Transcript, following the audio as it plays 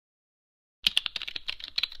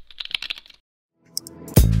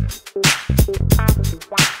Hi,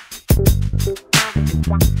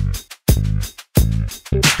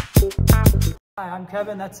 I'm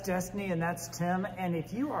Kevin, that's Destiny, and that's Tim. And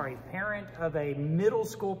if you are a parent of a middle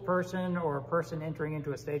school person or a person entering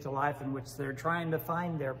into a stage of life in which they're trying to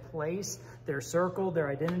find their place, their circle, their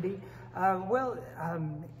identity,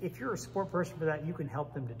 if you're a support person for that, you can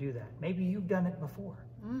help them to do that. Maybe you've done it before.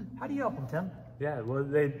 How do you help them, Tim? Yeah, well,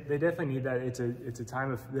 they definitely need that. It's a time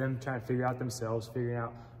of them trying to figure out themselves, figuring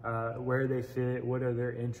out where they fit, what are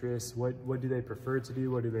their interests, what do they prefer to do,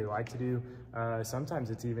 what do they like to do. Sometimes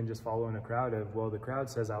it's even just following a crowd of, well, the crowd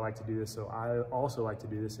says I like to do this, so I also like to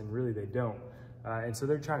do this, and really they don't. And so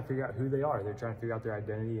they're trying to figure out who they are. They're trying to figure out their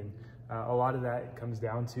identity, and a lot of that comes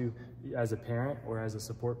down to, as a parent or as a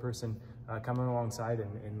support person, coming alongside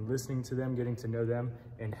and listening to them, getting to know them,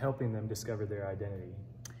 and helping them discover their identity.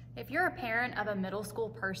 If you're a parent of a middle school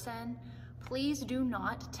person, please do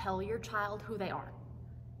not tell your child who they are.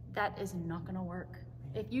 That is not going to work.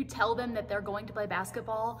 If you tell them that they're going to play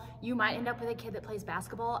basketball, you might end up with a kid that plays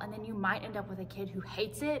basketball, and then you might end up with a kid who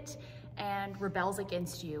hates it and rebels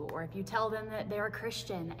against you. Or if you tell them that they're a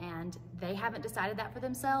Christian and they haven't decided that for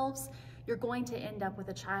themselves, you're going to end up with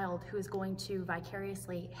a child who is going to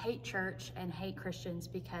vicariously hate church and hate Christians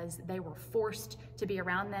because they were forced to be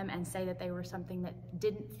around them and say that they were something that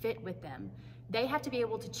didn't fit with them. They have to be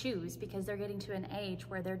able to choose because they're getting to an age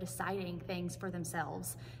where they're deciding things for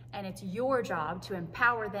themselves. And it's your job to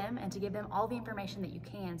empower them and to give them all the information that you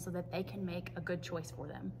can so that they can make a good choice for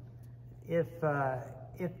them. If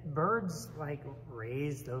birds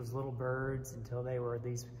raised those little birds until they were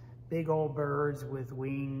these big old birds with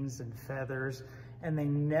wings and feathers, and they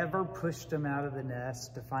never pushed them out of the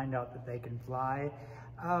nest to find out that they can fly,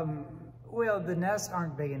 well, the nests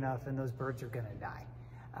aren't big enough and those birds are gonna die.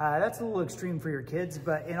 That's a little extreme for your kids,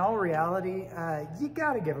 but in all reality, you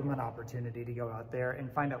gotta give them an opportunity to go out there and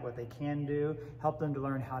find out what they can do, help them to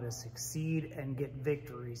learn how to succeed and get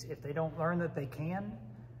victories. If they don't learn that they can,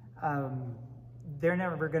 they're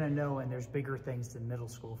never gonna know, and there's bigger things than middle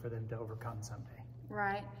school for them to overcome someday.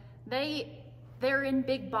 Right. They're in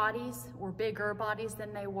big bodies, or bigger bodies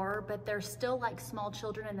than they were, but they're still like small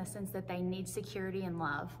children in the sense that they need security and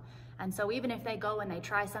love. And so even if they go and they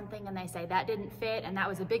try something and they say that didn't fit and that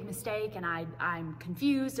was a big mistake and I'm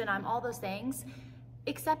confused and I'm all those things,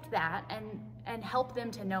 accept that and help them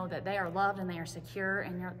to know that they are loved and they are secure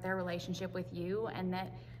in their relationship with you, and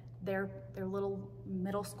that their little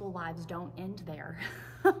middle school lives don't end there.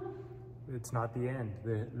 It's not the end.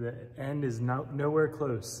 The end is nowhere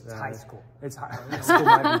close. It's high school. It's high school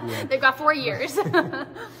might be the end. They've got 4 years.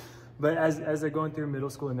 But as they're going through middle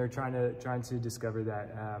school and they're trying to discover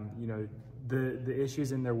that, you know, the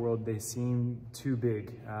issues in their world, they seem too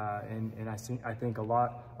big, and I think a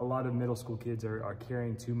lot of middle school kids are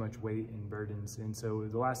carrying too much weight and burdens, and so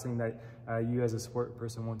the last thing that you as a support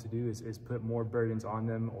person want to do is put more burdens on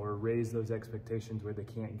them or raise those expectations where they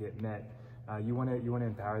can't get met. You want to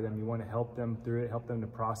empower them. You want to help them through it, help them to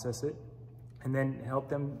process it, and then help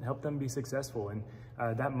them be successful. And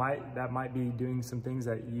that might be doing some things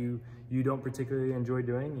that you don't particularly enjoy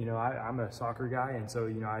doing. You know, I'm a soccer guy, and so,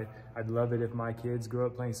 you know, I'd love it if my kids grow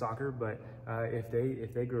up playing soccer. But if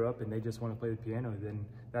they grow up and they just want to play the piano, then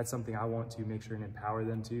that's something I want to make sure and empower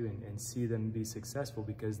them to, and see them be successful,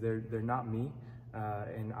 because they're not me,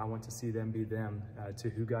 and I want to see them be them, to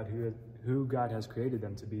who God has created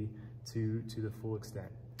them to be, to the full extent.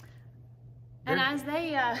 And as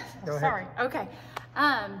they, as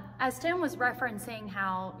Tim was referencing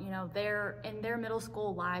how, you know, in their middle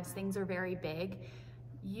school lives, things are very big.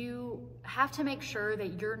 You have to make sure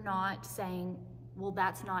that you're not saying, well,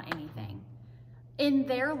 that's not anything. In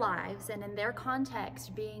their lives and in their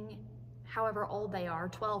context, being however old they are,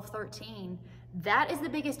 12, 13, that is the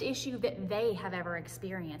biggest issue that they have ever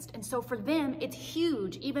experienced. And so for them, it's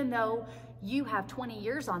huge, even though you have 20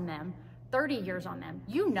 years on them, 30 years on them.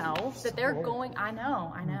 You know that they're going, I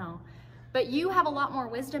know. But you have a lot more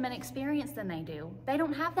wisdom and experience than they do. They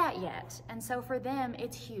don't have that yet. And so for them,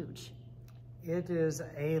 it's huge. It is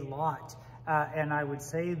a lot. And I would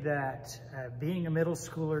say that being a middle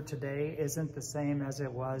schooler today isn't the same as it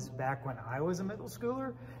was back when I was a middle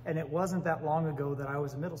schooler. And it wasn't that long ago that I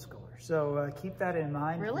was a middle schooler. So keep that in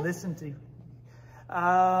mind. Really? Listen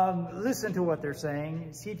to what they're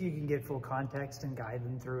saying. See if you can get full context and guide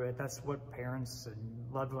them through it. That's what parents and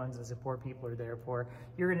loved ones and support people are there for.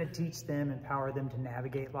 You're going to teach them, empower them to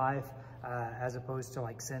navigate life, as opposed to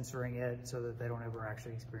censoring it so that they don't ever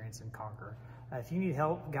actually experience and conquer. If you need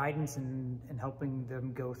help, guidance, in helping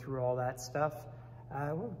them go through all that stuff,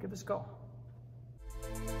 well, give us a call.